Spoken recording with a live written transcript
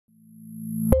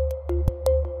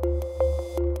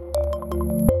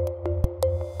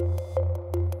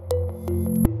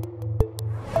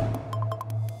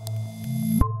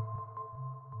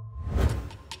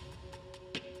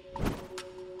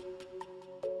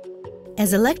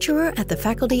As a lecturer at the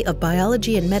Faculty of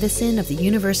Biology and Medicine of the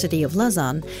University of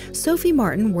Lausanne, Sophie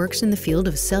Martin works in the field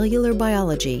of cellular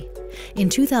biology. In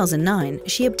 2009,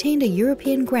 she obtained a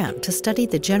European grant to study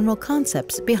the general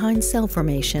concepts behind cell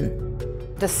formation.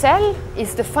 The cell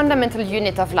is the fundamental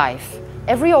unit of life.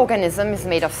 Every organism is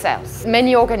made of cells.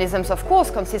 Many organisms, of course,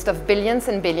 consist of billions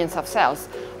and billions of cells,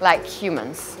 like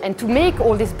humans. And to make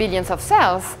all these billions of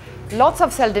cells, lots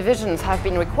of cell divisions have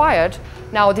been required.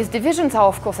 Now, these divisions are,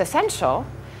 of course, essential,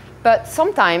 but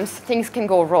sometimes things can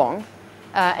go wrong.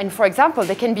 And for example,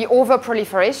 there can be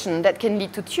overproliferation that can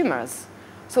lead to tumors.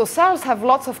 So cells have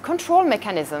lots of control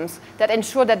mechanisms that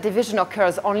ensure that division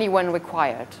occurs only when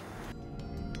required.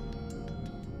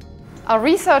 Our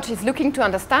research is looking to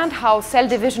understand how cell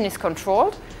division is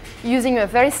controlled using a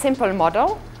very simple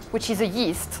model, which is a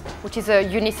yeast, which is a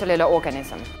unicellular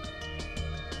organism.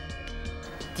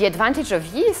 The advantage of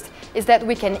yeast is that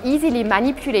we can easily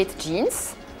manipulate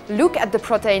genes, look at the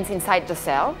proteins inside the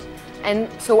cell, and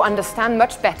so understand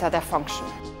much better their function.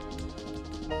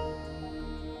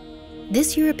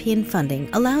 This European funding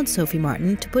allowed Sophie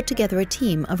Martin to put together a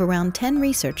team of around 10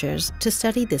 researchers to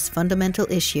study this fundamental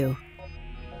issue.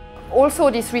 Also,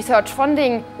 this research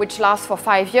funding, which lasts for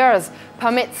 5 years,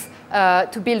 permits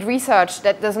to build research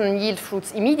that doesn't yield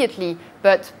fruits immediately,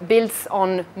 but builds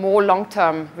on more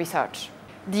long-term research.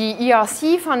 The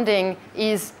ERC funding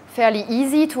is fairly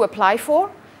easy to apply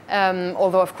for,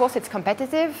 although of course it's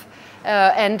competitive,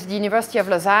 and the University of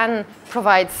Lausanne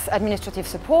provides administrative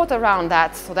support around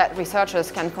that so that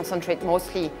researchers can concentrate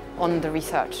mostly on the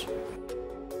research.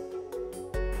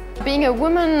 Being a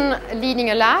woman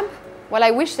leading a lab, well, I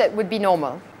wish that would be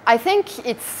normal. I think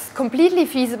it's completely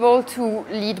feasible to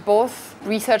lead both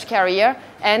research career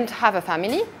and have a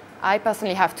family. I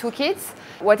personally have 2 kids.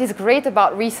 What is great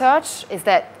about research is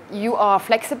that you are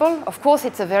flexible. Of course,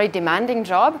 it's a very demanding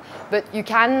job, but you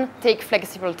can take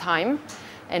flexible time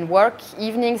and work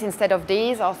evenings instead of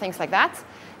days or things like that.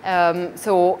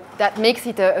 So that makes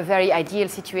it a very ideal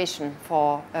situation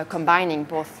for combining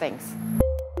both things.